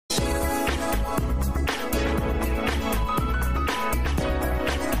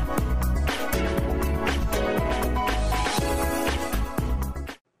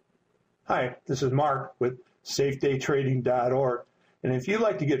Hi, this is Mark with safedaytrading.org. And if you'd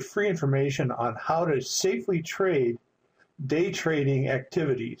like to get free information on how to safely trade day trading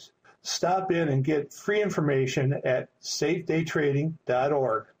activities, stop in and get free information at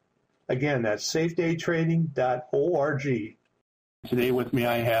safedaytrading.org. Again, that's safedaytrading.org. Today with me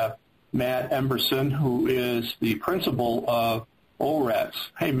I have Matt Amberson, who is the principal of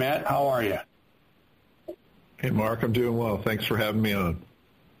ORATS. Hey, Matt, how are you? Hey, Mark, I'm doing well. Thanks for having me on.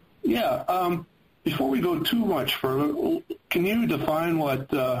 Yeah. Before we go too much further, can you define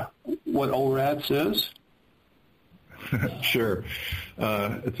what ORATS is? Sure.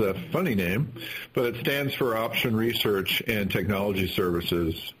 It's a funny name, but it stands for Option Research and Technology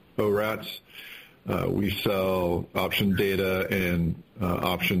Services. ORATS, we sell option data and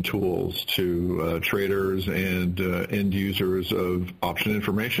option tools to traders and end users of option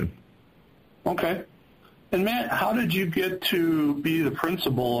information. Okay. And Matt, how did you get to be the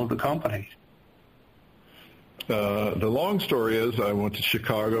principal of the company? The long story is I went to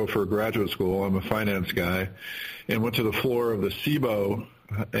Chicago for graduate school. I'm a finance guy, and went to the floor of the Cboe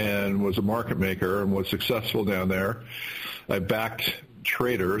and was a market maker and was successful down there. I backed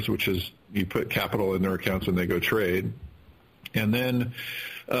traders, which is you put capital in their accounts and they go trade. And then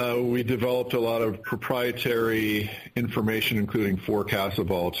we developed a lot of proprietary information, including forecasts of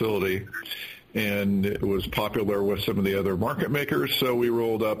volatility, and it was popular with some of the other market makers, so we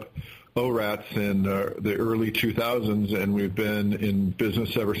rolled up ORATS in the early 2000s, and we've been in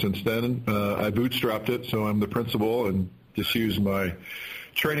business ever since then. I bootstrapped it, so I'm the principal, and just used my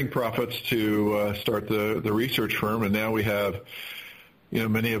trading profits to start the research firm, and now we have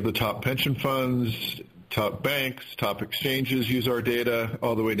many of the top pension funds, top banks, top exchanges use our data,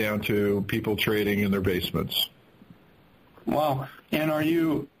 all the way down to people trading in their basements. Wow. And are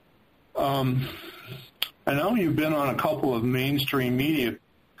you, I know you've been on a couple of mainstream media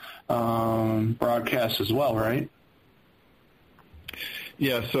broadcasts as well, right?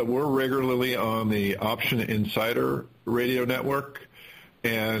 Yeah, so we're regularly on the Option Insider radio network,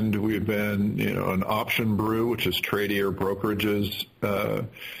 and we've been, on Option Brew, which is Tradier Brokerage's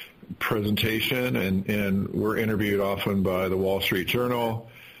presentation, and we're interviewed often by the Wall Street Journal,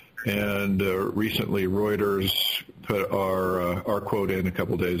 and recently Reuters put our quote in a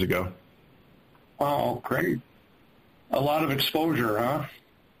couple days ago. Wow, great. A lot of exposure, huh?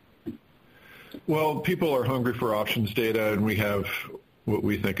 Well, people are hungry for options data, and we have what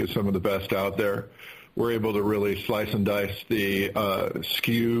we think is some of the best out there. We're able to really slice and dice the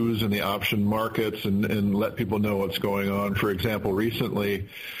skews in the option markets and let people know what's going on. For example, recently,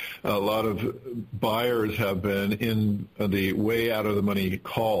 a lot of buyers have been in the way out of the money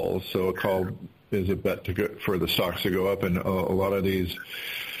calls. So a call is a bet for the stocks to go up, and a lot of these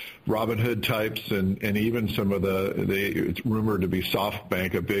Robinhood types and even some of it's rumored to be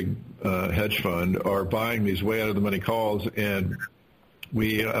SoftBank, a big hedge fund, are buying these way out of the money calls, and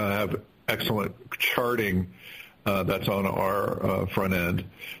we have excellent charting that's on our front end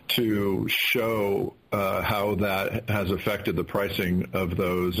to show how that has affected the pricing of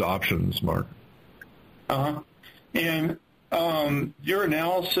those options, Mark. Uh-huh. And your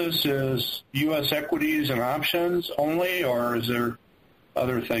analysis is U.S. equities and options only, or is there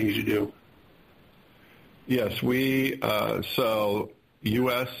other things you do? Yes, we sell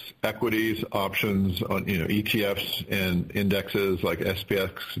U.S. equities, options on ETFs and indexes like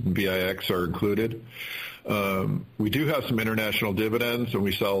SPX and VIX are included. We do have some international dividends, and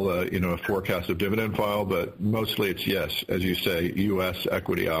we sell a forecasted dividend file, but mostly it's, yes, as you say, U.S.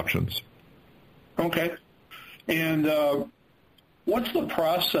 equity options. Okay. And what's the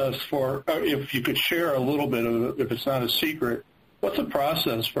process for, if you could share a little bit of it, if it's not a secret, what's the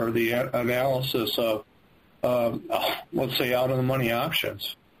process for the analysis of, let's say, out-of-the-money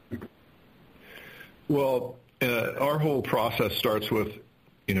options? Well, our whole process starts with,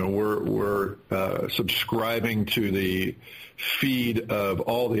 we're subscribing to the feed of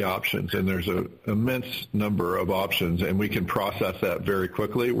all the options, and there's an immense number of options, and we can process that very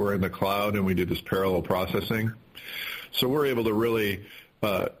quickly. We're in the cloud, and we do this parallel processing. So we're able to really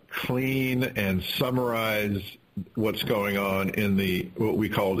clean and summarize what's going on in what we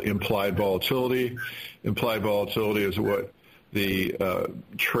call implied volatility. Implied volatility is what the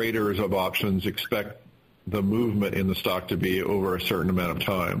traders of options expect the movement in the stock to be over a certain amount of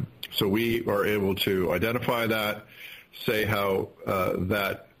time. So we are able to identify that, say how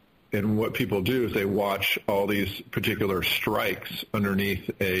that, and what people do is they watch all these particular strikes underneath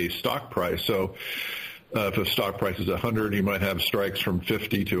a stock price. So if a stock price is 100, you might have strikes from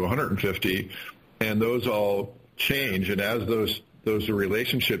 50 to 150, and those all change. And as those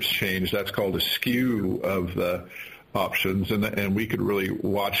relationships change, that's called a skew of options, and we could really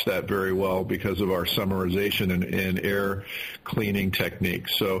watch that very well because of our summarization and air cleaning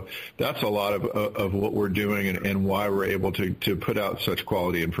techniques. So that's a lot of what we're doing and why we're able to put out such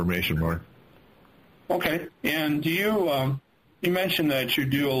quality information, Mark. Okay. And do you mentioned that you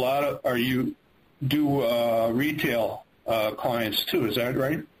do retail clients too, is that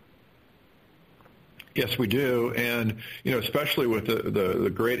right? Yes, we do, and especially with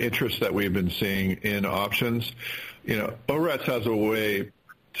the great interest that we've been seeing in options, ORATS has a way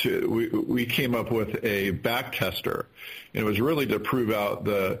to. We came up with a back tester, and it was really to prove out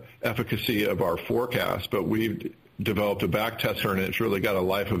the efficacy of our forecast. But we've developed a back tester, and it's really got a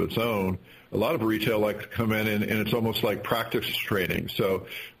life of its own. A lot of retail like to come in, and it's almost like practice trading. So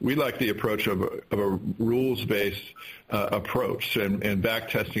we like the approach of a rules-based approach, and back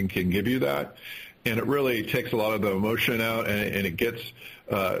testing can give you that. And it really takes a lot of the emotion out, and it gets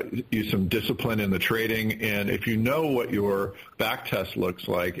you some discipline in the trading. And if you know what your back test looks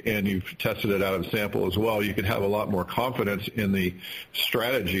like, and you've tested it out of sample as well, you can have a lot more confidence in the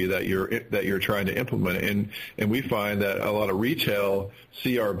strategy that you're trying to implement. And we find that a lot of retail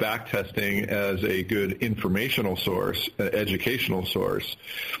see our back testing as a good informational source, an educational source,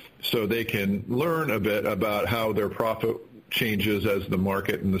 so they can learn a bit about how their profit changes as the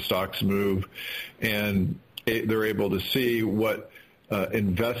market and the stocks move, and they're able to see what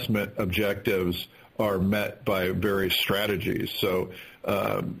investment objectives are met by various strategies. So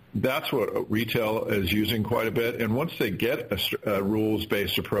that's what retail is using quite a bit. And once they get a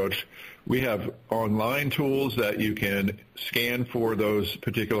rules-based approach, we have online tools that you can scan for those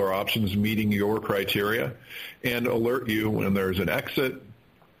particular options meeting your criteria and alert you when there's an exit.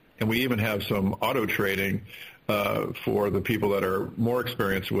 And we even have some auto trading for the people that are more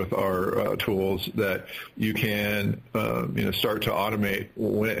experienced with our tools, that you can start to automate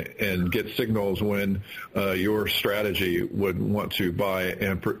and get signals when your strategy would want to buy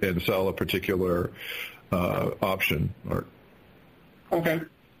and sell a particular option. Okay.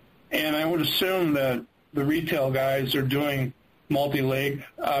 And I would assume that the retail guys are doing multi-leg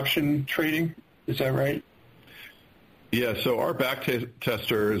option trading. Is that right? Yeah, so our back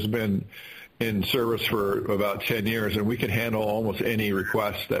tester has been in service for about 10 years, and we can handle almost any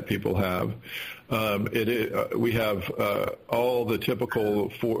request that people have. We have all the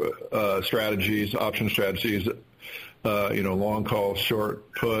typical strategies, option strategies, long call,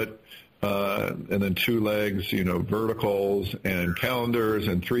 short put, and then 2 legs, verticals and calendars,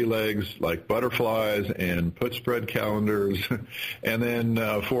 and 3 legs like butterflies and put spread calendars, and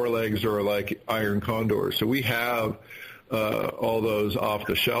then 4 legs are like iron condors. So we have all those off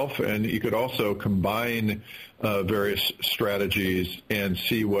the shelf, and you could also combine various strategies and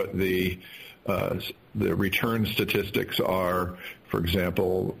see what the return statistics are. For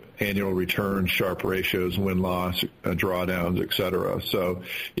example, annual return, Sharpe ratios, win-loss, drawdowns, et cetera. So,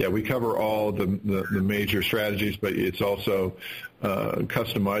 yeah, we cover all the major strategies, but it's also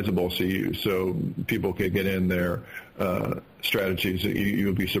customizable, so people can get in their strategies.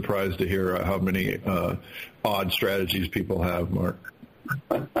 You'll be surprised to hear how many odd strategies people have, Mark.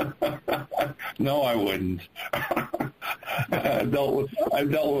 No, I wouldn't. I've dealt with a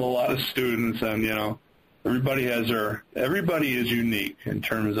lot of students, and everybody is unique in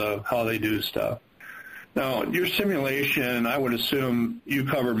terms of how they do stuff. Now, your simulation, I would assume you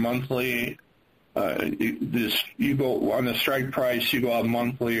cover monthly. You go on the strike price, you go out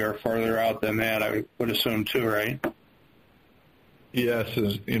monthly or further out than that, I would assume too, right? Yes.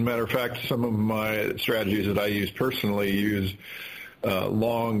 As a matter of fact, some of my strategies that I use personally use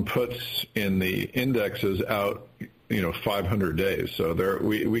long puts in the indexes out 500 days. So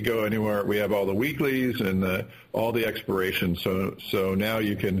we go anywhere. We have all the weeklies and all the expirations. So now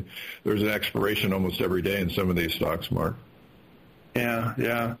there's an expiration almost every day in some of these stocks, Mark.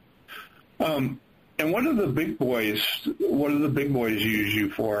 Yeah. And what do the big boys use you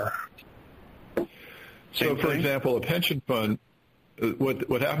for? So, for example, a pension fund.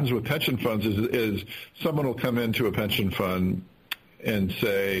 What happens with pension funds is someone will come into a pension fund and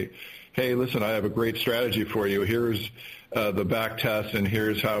say, hey, listen, I have a great strategy for you. Here's the back test, and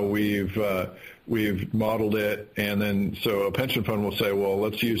here's how we've modeled it. And then so a pension fund will say, well,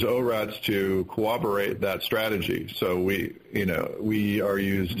 let's use ORATS to corroborate that strategy. So we are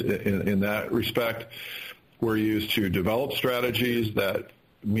used in that respect. We're used to develop strategies that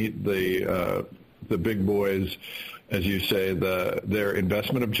meet the big boys, as you say, their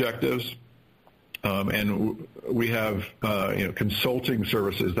investment objectives. And we have, consulting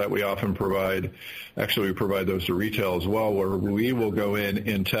services that we often provide. Actually, we provide those to retail as well, where we will go in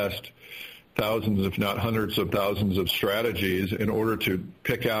and test thousands, if not hundreds of thousands of strategies in order to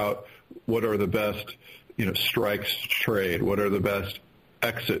pick out what are the best strikes trade? What are the best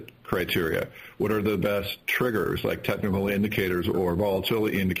exit criteria? What are the best triggers, like technical indicators or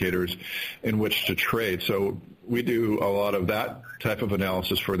volatility indicators, in which to trade? So we do a lot of that type of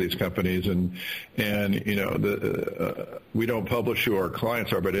analysis for these companies, and we don't publish who our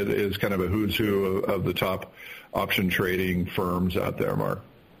clients are, but it is kind of a who's who of the top option trading firms out there, Mark.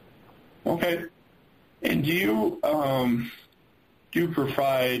 Okay. And do you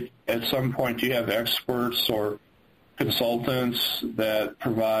provide, at some point, do you have experts or consultants that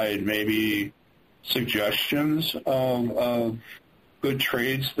provide maybe suggestions of good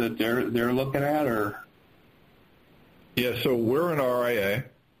trades that they're looking at, or? Yeah, so we're an RIA,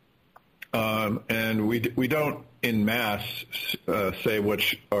 and we don't en masse say what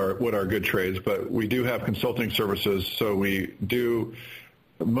are good trades, but we do have consulting services, so we do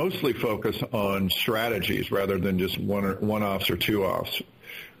mostly focus on strategies rather than just one-offs or two-offs.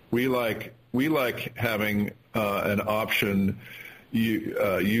 We like having an option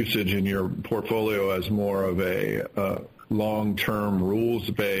usage in your portfolio as more of a long-term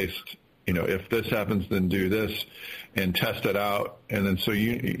rules-based. If this happens, then do this, and test it out, and then so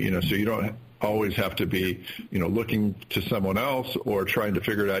you don't always have to be looking to someone else or trying to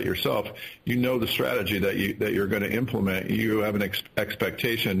figure it out yourself. The strategy that you're going to implement. You have an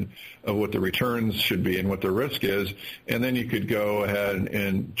expectation of what the returns should be and what the risk is, and then you could go ahead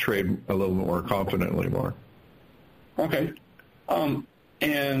and trade a little more confidently more. Okay.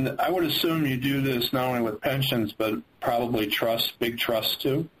 And I would assume you do this not only with pensions, but probably big trusts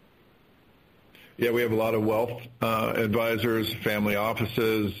too? Yeah, we have a lot of wealth advisors, family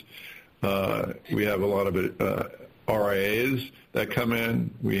offices. We have a lot of RIAs that come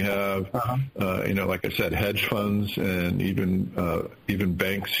in. We have, like I said, hedge funds, and even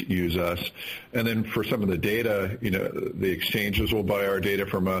banks use us. And then for some of the data, the exchanges will buy our data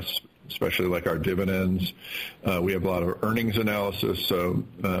from us, especially like our dividends. We have a lot of earnings analysis. So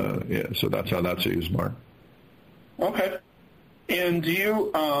so that's how that's used, Mark. Okay. And do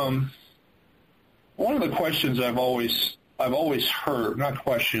you? One of the questions I've always heard, not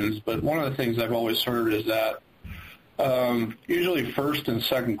questions, but one of the things I've always heard is that usually first and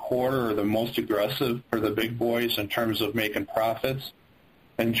second quarter are the most aggressive for the big boys in terms of making profits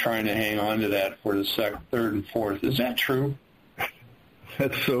and trying to hang on to that for the third and fourth. Is that true?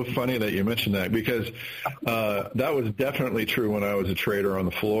 That's so funny that you mentioned that, because that was definitely true when I was a trader on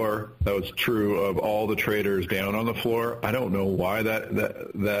the floor. That was true of all the traders down on the floor. I don't know why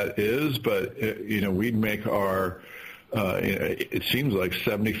that is, but we'd make our it seems like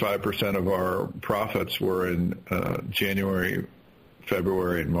 75% of our profits were in January,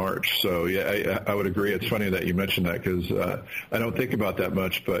 February, and March. So yeah, I would agree. It's funny that you mentioned that, because I don't think about that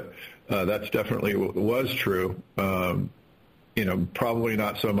much, but that's definitely was true. Probably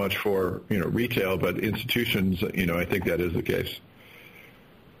not so much for, retail, but institutions, I think that is the case.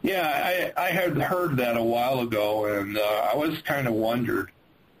 Yeah, I had heard that a while ago, and I was kind of wondered,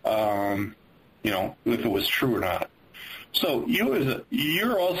 if it was true or not. So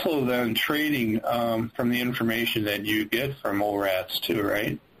you're also then trading from the information that you get from ORATS too,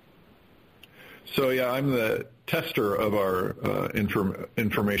 right? So yeah, I'm the tester of our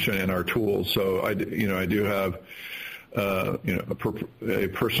information and our tools. So I do have a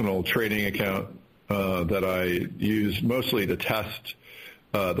personal trading account that I use mostly to test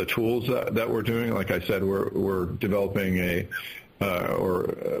the tools that we're doing. Like I said, we're developing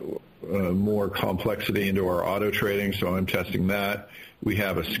more complexity into our auto trading, so I'm testing that. We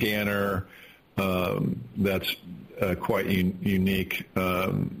have a scanner that's quite unique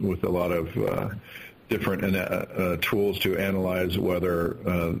with a lot of different tools to analyze whether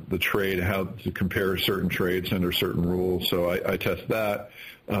the trade, how to compare certain trades under certain rules. So I test that.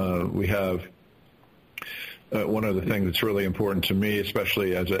 We have one of the things that's really important to me,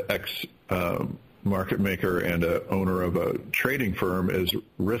 especially as an ex-market maker and a owner of a trading firm, is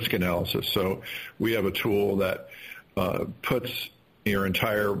risk analysis. So we have a tool that puts your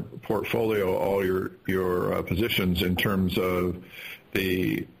entire portfolio, all your positions in terms of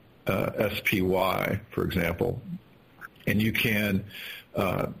the SPY, for example, and you can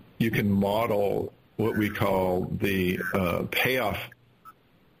model what we call the payoff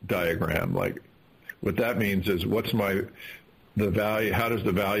diagram. Like, what that means is the value. How does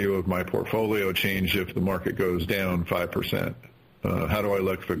the value of my portfolio change if the market goes down 5%? How do I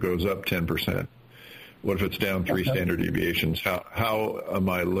look if it goes up 10%? What if it's down 3 standard deviations? How am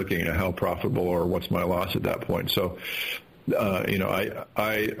I looking at how profitable, or what's my loss at that point? So,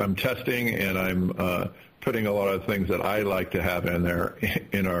 I'm testing, and I'm putting a lot of things that I like to have in there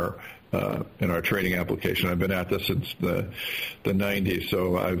in our trading application. I've been at this since the 90s,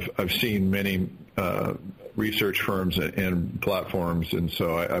 so I've seen many research firms and platforms, and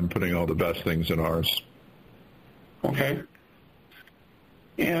so I'm putting all the best things in ours. Okay.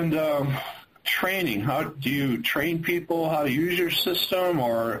 And training, how do you train people how to use your system,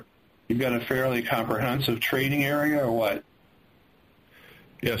 or you've got a fairly comprehensive training area, or what?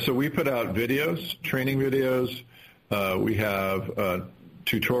 Yeah, so we put out videos, training videos. We have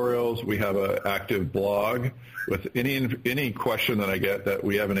tutorials. We have an active blog with any question that I get that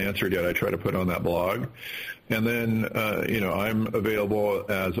we haven't answered yet. I try to put on that blog, and then I'm available,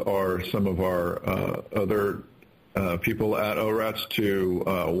 as are some of our other people at ORATS, to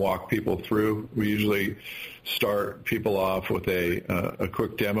walk people through. We usually start people off with a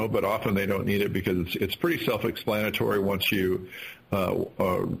quick demo, but often they don't need it because it's pretty self-explanatory once you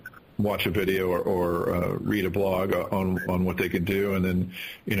watch a video or read a blog on what they can do. And then,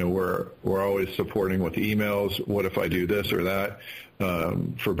 we're always supporting with emails. What if I do this or that?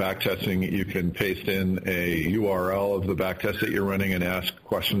 For backtesting, you can paste in a URL of the backtest that you're running and ask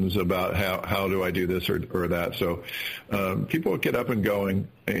questions about how do I do this or that. So people get up and going.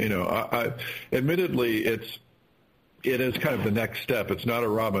 Admittedly, it is kind of the next step. It's not a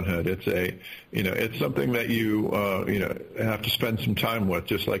Robin Hood. It's something that you have to spend some time with,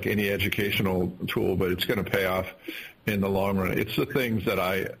 just like any educational tool, but it's going to pay off in the long run. It's the things that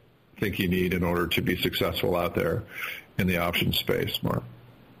I think you need in order to be successful out there in the options space, Mark.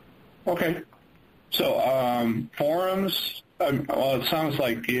 Okay. So forums, well, it sounds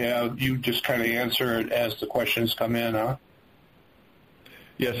like you just kind of answer it as the questions come in, huh?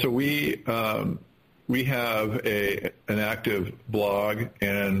 Yeah, so we have an active blog,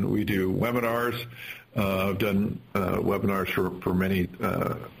 and we do webinars. I've done webinars for many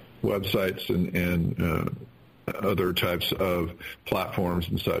websites and other types of platforms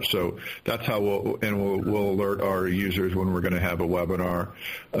and such. So that's how we'll alert our users when we're going to have a webinar,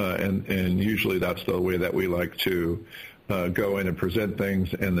 and usually that's the way that we like to go in and present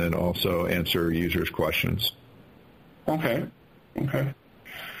things, and then also answer users' questions. Okay.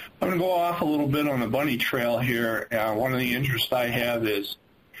 I'm going to go off a little bit on the bunny trail here. One of the interests I have is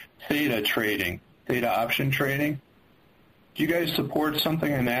theta trading, theta option trading. Do you guys support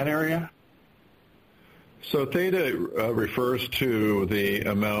something in that area? So theta refers to the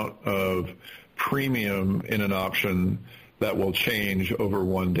amount of premium in an option that will change over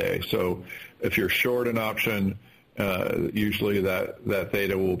one day. So if you're short an option, usually that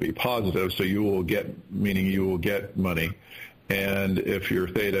theta will be positive, so you will get money. And if your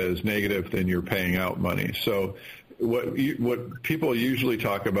theta is negative, then you're paying out money. So what people usually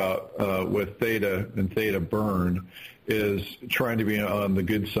talk about with theta and theta burn is trying to be on the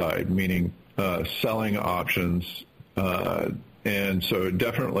good side, meaning selling options. And so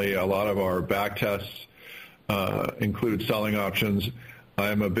definitely a lot of our back tests include selling options.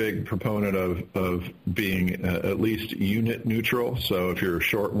 I'm a big proponent of being at least unit neutral. So if you're a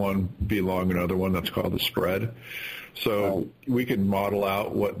short one, be long another one. That's called the spread. So we can model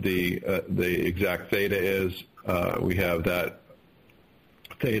out what the exact theta is. We have that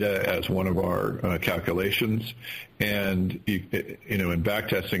theta as one of our calculations, and in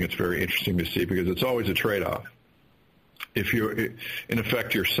backtesting, it's very interesting to see because it's always a trade-off. If in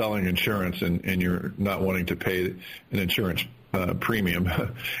effect, you're selling insurance and you're not wanting to pay an insurance premium,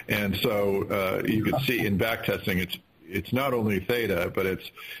 and so you can see in backtesting, it's not only theta, but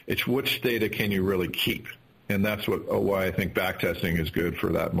it's which theta can you really keep. And that's why I think backtesting is good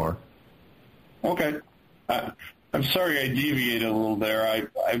for that, Mark. Okay. I'm sorry I deviated a little there.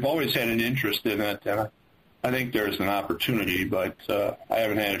 I've always had an interest in it, and I think there's an opportunity, but I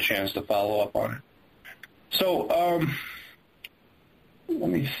haven't had a chance to follow up on it. So let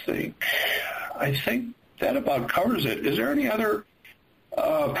me think. I think that about covers it. Is there any other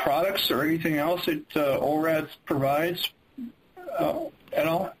products or anything else that ORATS provides at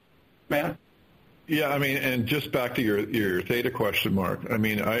all, Matt? Yeah, I mean, and just back to your theta question, Mark. I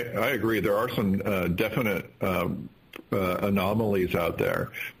mean, I agree. There are some definite anomalies out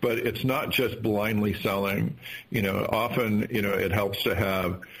there, but it's not just blindly selling. Often, it helps to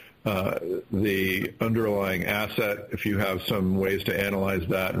have the underlying asset. If you have some ways to analyze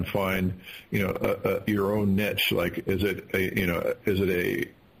that and find, your own niche, like is it a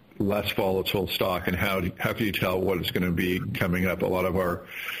less volatile stock, and how can you tell what it's going to be coming up? A lot of our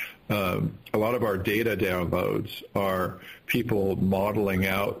data downloads are people modeling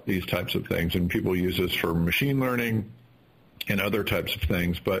out these types of things, and people use this for machine learning and other types of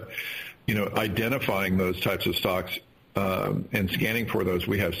things. But, identifying those types of stocks and scanning for those.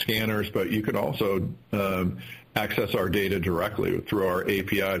 We have scanners, but you can also access our data directly through our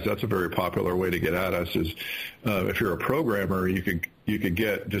APIs. That's a very popular way to get at us. Is if you're a programmer, you could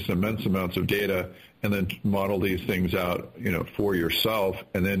get just immense amounts of data and then model these things out, for yourself.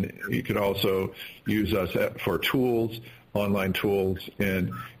 And then you could also use us for tools, online tools,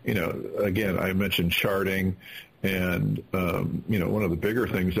 and again, I mentioned charting. And, one of the bigger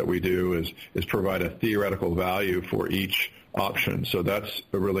things that we do is provide a theoretical value for each option. So that's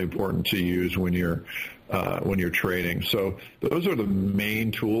really important to use when you're trading. So those are the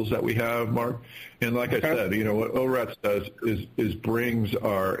main tools that we have, Mark. And like I said, what ORATS does is brings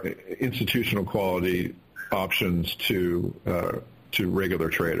our institutional quality options to regular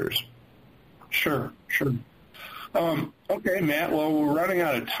traders. Sure. Okay, Matt. Well, we're running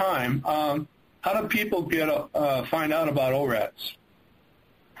out of time. How do people find out about ORATS?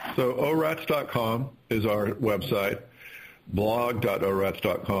 So ORATS.com is our website.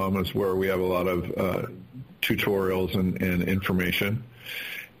 Blog.orats.com is where we have a lot of tutorials and information.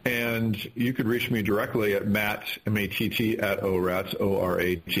 And you could reach me directly at Matt, M-A-T-T, at ORATS,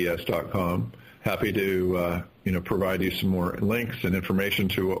 O-R-A-T-S.com. Happy to provide you some more links and information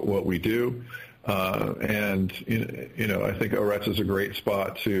to what we do. And I think ORATS is a great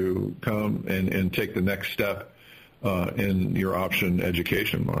spot to come and take the next step in your option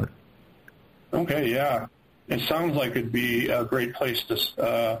education, Mark. Okay, yeah. It sounds like it'd be a great place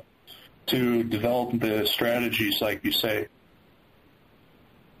to develop the strategies, like you say.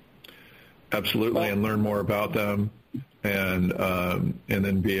 Absolutely, and learn more about them, and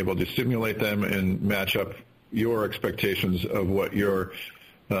then be able to simulate them and match up your expectations of what your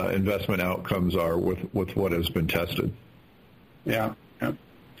investment outcomes are with what has been tested. Yeah.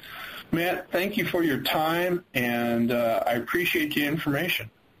 Matt, thank you for your time, and I appreciate the information.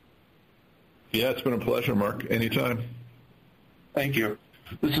 Yeah, it's been a pleasure, Mark. Anytime. Thank you.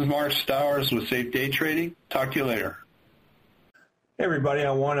 This is Mark Stowers with Safe Day Trading. Talk to you later. Hey, everybody.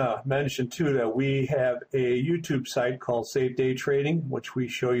 I want to mention, too, that we have a YouTube site called Safe Day Trading, which we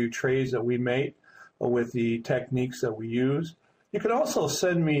show you trades that we make with the techniques that we use. You can also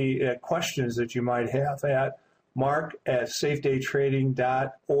send me questions that you might have at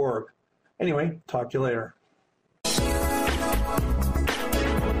mark@safedaytrading.org. Anyway, talk to you later.